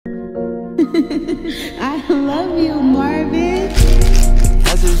I love you, Marvin.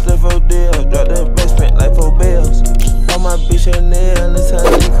 I just left for deal, drop that Bestfriend like 4 bells. Know my bitch a nail, it's her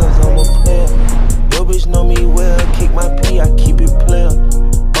leg cause I'm a player. Yo bitch know me well, kick my pee, I keep it player.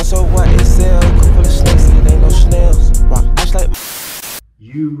 Also white Excel, cook full of snakes, it ain't no snails. Rock ash like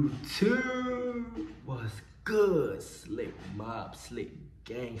YouTube, what's good? Slick mob, slick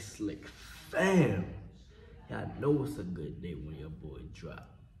gang, slick fam. Y'all know it's a good day when your boy drop.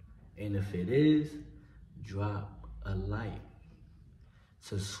 And if it is, drop a like.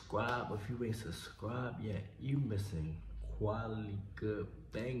 Subscribe if you ain't subscribed yet. You missing quality good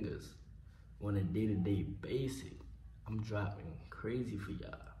bangers on a day-to-day basis. I'm dropping crazy for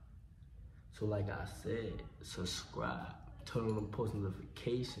y'all. So like I said, subscribe, turn on the post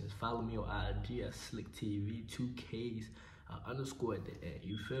notifications, follow me on IG at SlickTV, 2Ks, underscore at the end,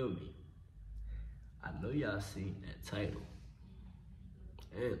 you feel me? I know y'all seen that title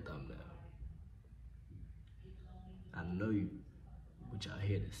and thumbnail. I know you, what y'all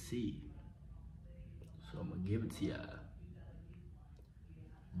here to see. So I'm gonna give it to y'all.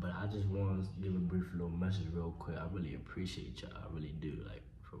 But I just want to give a brief little message real quick. I really appreciate y'all, I really do, like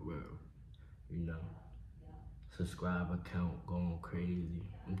for real, you know. Subscriber count going crazy.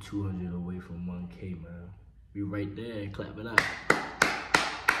 I'm 200 away from 1K, man. We right there, clap it up.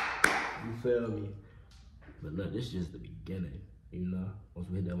 You feel me? But look, this is just the beginning, you know? Once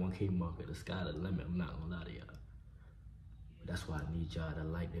we hit that 1K mark, the sky the limit, I'm not gonna lie to y'all. That's why I need y'all to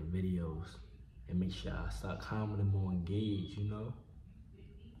like the videos and make sure I start commenting more engaged, you know?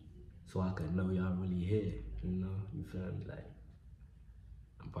 So I can know y'all really here, you know? You feel me? Like,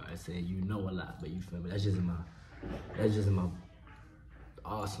 I'm probably saying you know a lot, but you feel me? That's just my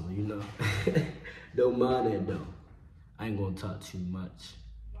awesome, you know? Don't mind that though. I ain't gonna talk too much.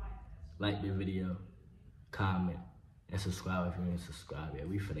 Like the video, comment, and subscribe if you ain't subscribed yet.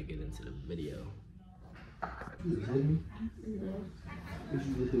 We finna get into the video. You just hit me? What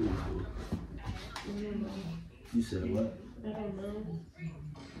you just hit me for? You said what? I don't know.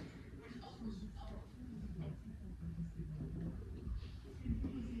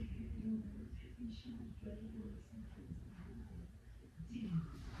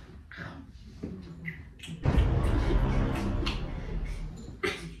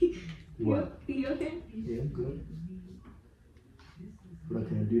 What? You okay? Yeah, I'm good. But I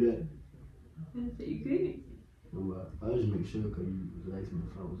can't do that. I said you good. Well, I just make sure because you was asking me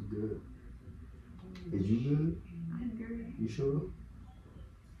if I was good. Is you good? I'm good. You sure?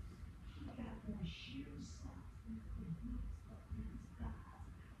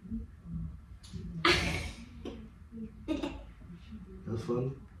 That's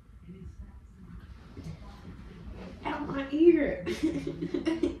funny. Out my ear.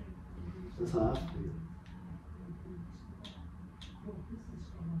 That's how I feel.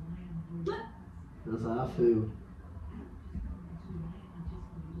 What? That's how I feel.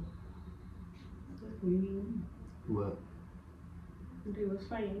 What do you mean? What? We was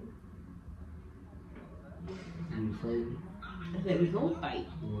fighting. You fighting? I said we gonna fight.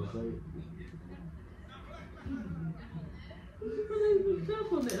 You wanna fight? What you put yourself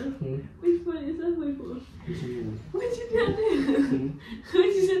on there? Hmm? What you put yourself away for? What you mean? What you done there? Hmm? What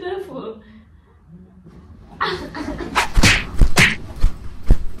you said that for?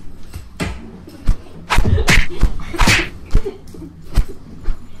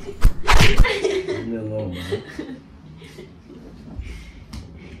 Leave me alone, man.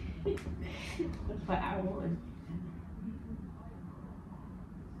 That's what I want.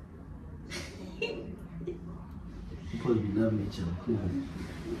 You're supposed to be loving each other, please.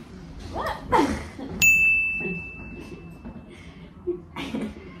 What?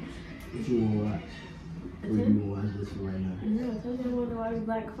 What you wanna watch? Or you wanna watch this for right now? No, I told you I wanted to watch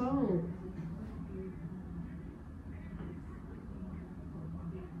Black Phone.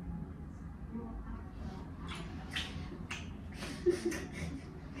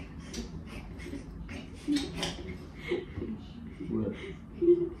 What?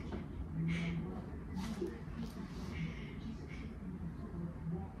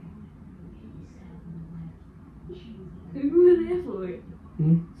 Who was there for it?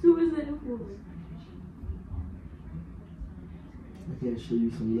 Hmm? Who was there for it? I can't show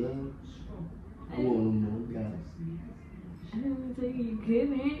you some love. I want no more guys. I didn't want to tell you you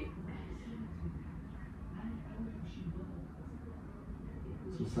couldn't.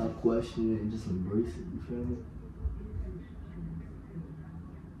 So stop questioning it and just embrace it, you feel me?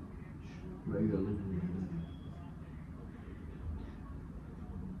 Regular living.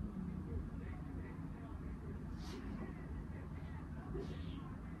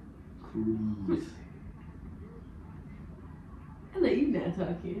 Please. I know you're not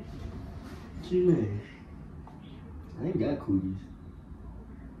talking. What you mean? I ain't got cooties.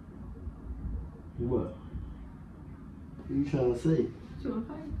 What? What you trying to say? You wanna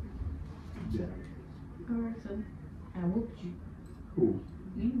fight? Yeah. Alright, so I whooped you. Who?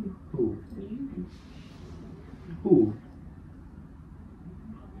 You. Who? You. Who?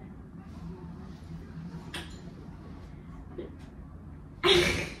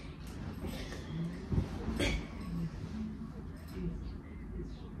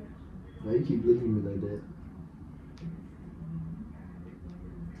 Why you keep looking at me like that?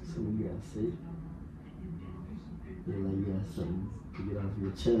 Something you gotta say. Feel like you got something to get off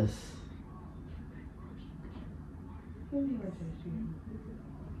your chest. What do you want to do?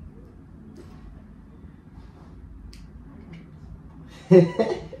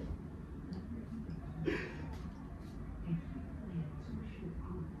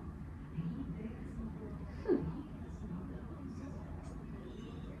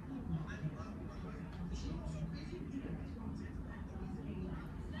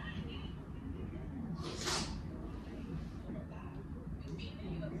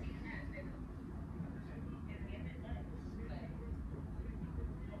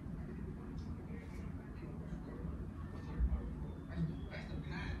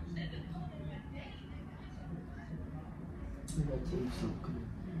 I gotta tell you something. Come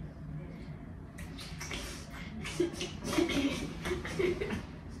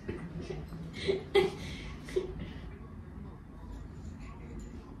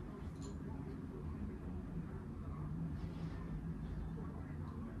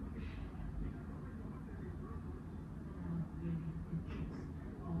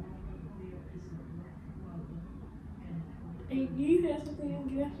Hey, do you have something you want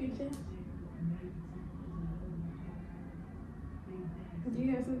to get off your chest? Do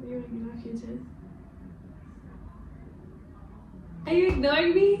you have something you want to get off your chest? Are you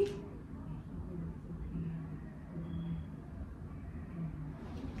ignoring me?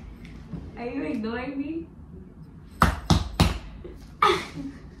 Are you ignoring me?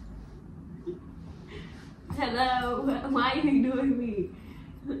 Hello? Why are you ignoring me?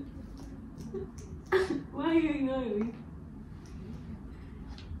 Why are you ignoring me?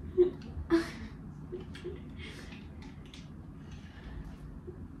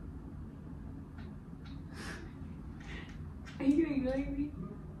 Are you ignoring me?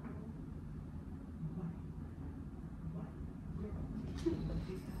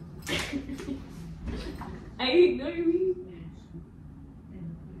 Are you ignoring me?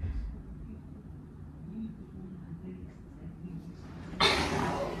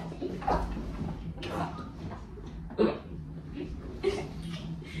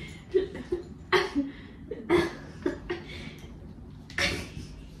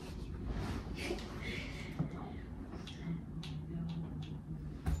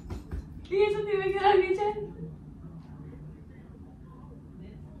 Do you have something to get off your chest?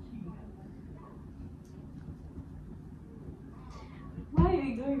 Why are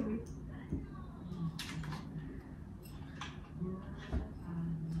you ignoring me?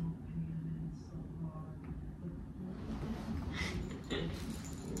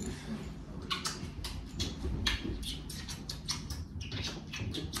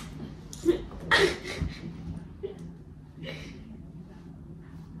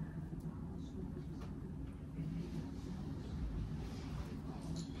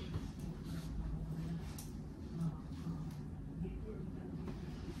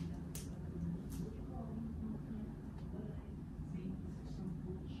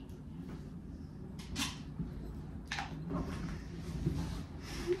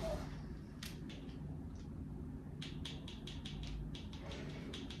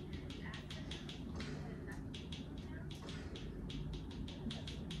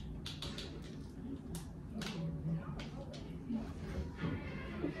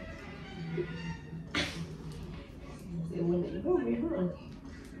 It wouldn't ignore me, huh?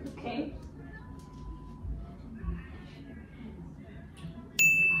 Okay.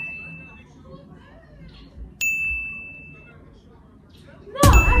 No,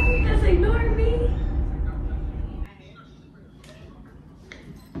 I think that's ignoring me.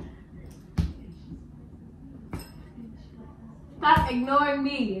 Stop ignoring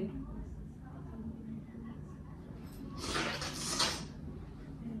me.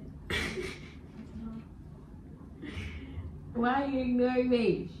 Why are you ignoring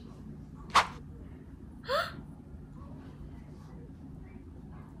me?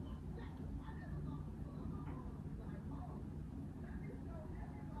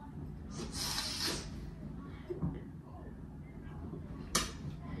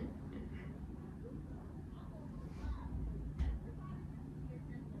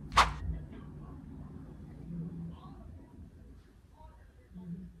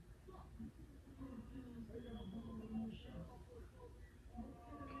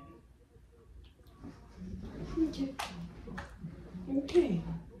 Okay.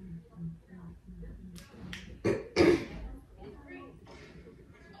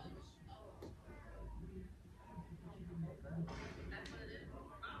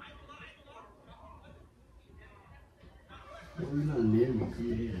 Why you not near me?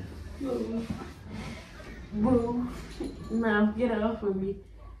 Come here. Boo. Boo. No, get off of me.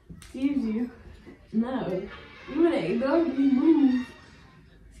 Excuse you. No. You wanna ignore me, move.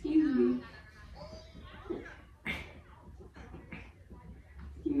 Excuse me.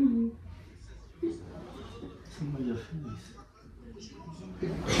 Excuse me. Some of your face.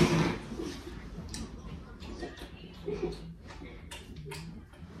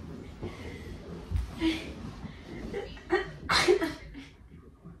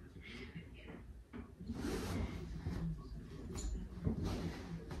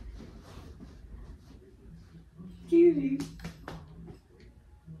 Excuse you.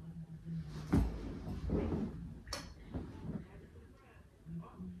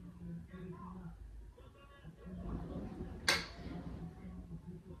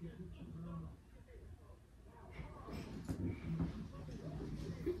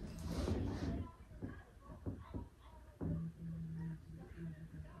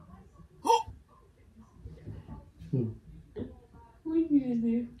 What you just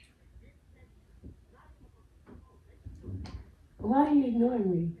do? Why are you ignoring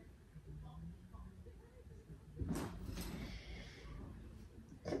me?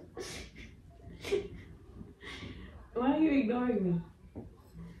 Why are you ignoring me?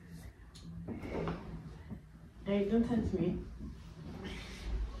 Hey, don't touch me.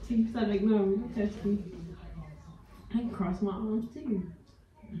 See, you stop ignoring me. Don't touch me. I can cross my arms too.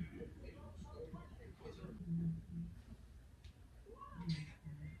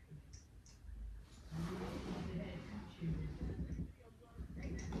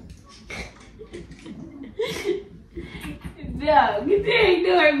 No, you didn't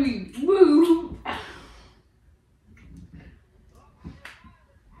ignore me. Move.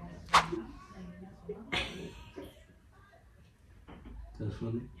 That's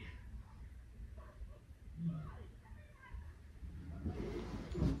funny.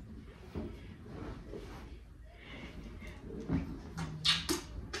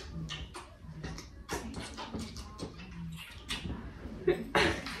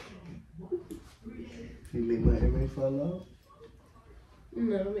 You make my earring fall off?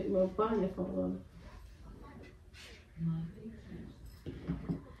 No, make my bonnet fall off.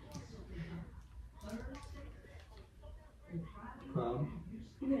 Problem?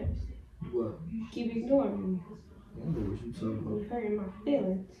 Yes. What? Keep ignoring me. I don't know what you talking about. You're hurting my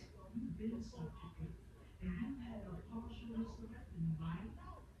feelings.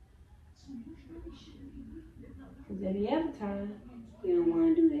 Because every other time, you don't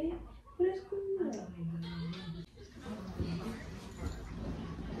want to do that. But it's cool.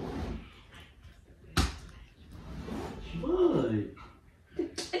 What?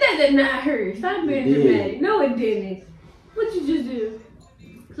 That did not hurt. Stop being It did. dramatic. No, it didn't. What you just do?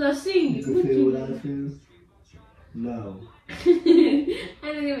 Because I seen You you. can What feel you what I feel? No. I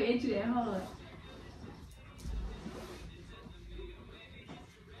didn't even hit you that hard.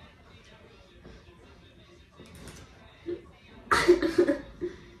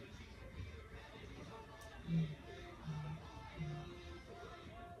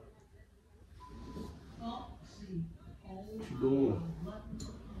 What you doing?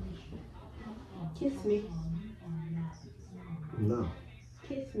 Kiss me. No.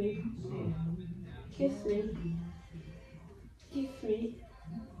 Kiss me. Kiss me. Kiss me.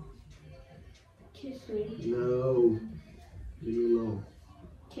 Kiss me. No. Leave me alone.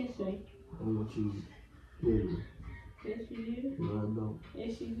 Kiss me. I don't want you near me. Yes, you do. No, I don't.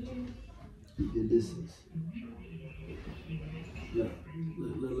 Yes, you do. Keep your distance. Look.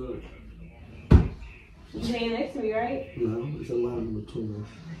 Look, look, look. You laying next to me, right? No, it's a line in between us.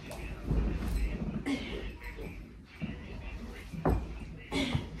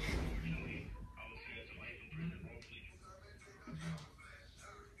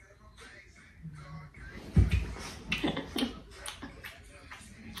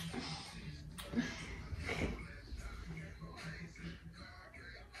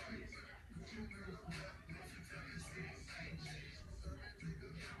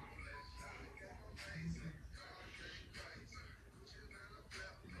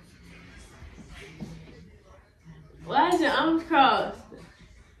 Why is your arms crossed?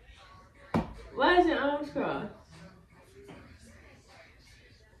 Why is your arms crossed?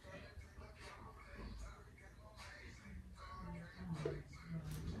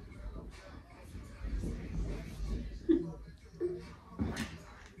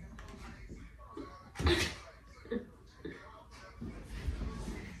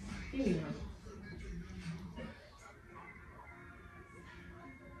 Here we go.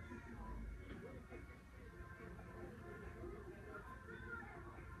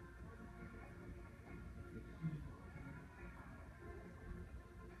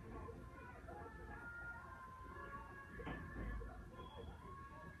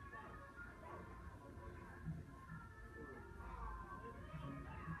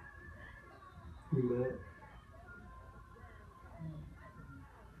 You mad?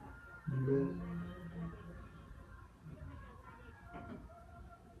 You mad?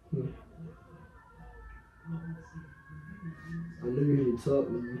 I know you didn't talk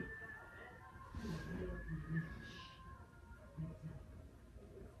to me.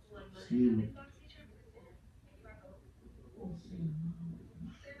 Excuse me.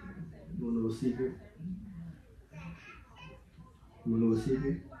 You wanna know a secret? You wanna know a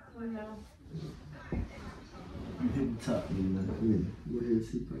secret? No. You didn't talk to me, man. Come here. You wanna hear a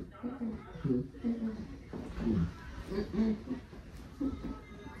secret? Come on.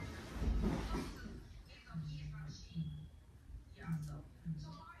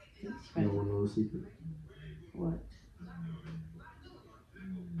 You don't wanna know a secret? What?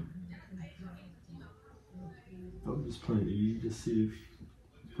 I'm just playing you. Just see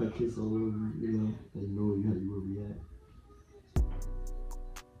if I kiss all over you, you know, and know how you would react.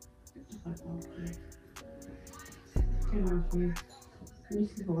 Get off me. You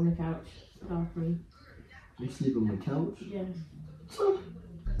sleep on the couch. Get off me. You sleep on my couch? Yes.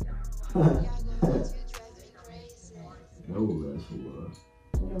 That won't last for a while.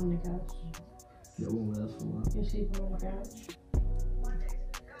 Get on the couch. That won't last for a while. You sleep on the couch.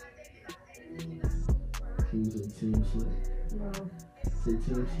 Can you say team slip? No. Say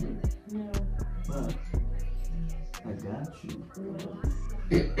team slip? No. Why? I got you. No.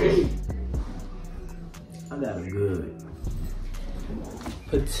 I got a good.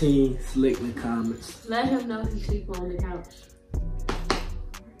 Put team slick in the comments. Let him know he sleep on the couch.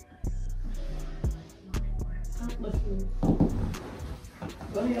 Stop listening.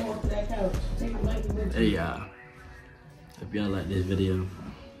 Go ahead and walk to that couch. Take a blanket with you. Hey y'all. If y'all like this video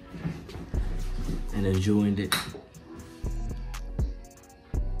and enjoyed it,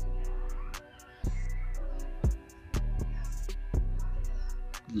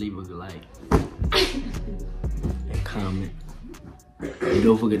 leave a like and comment. And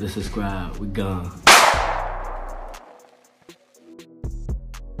don't forget to subscribe. We gone.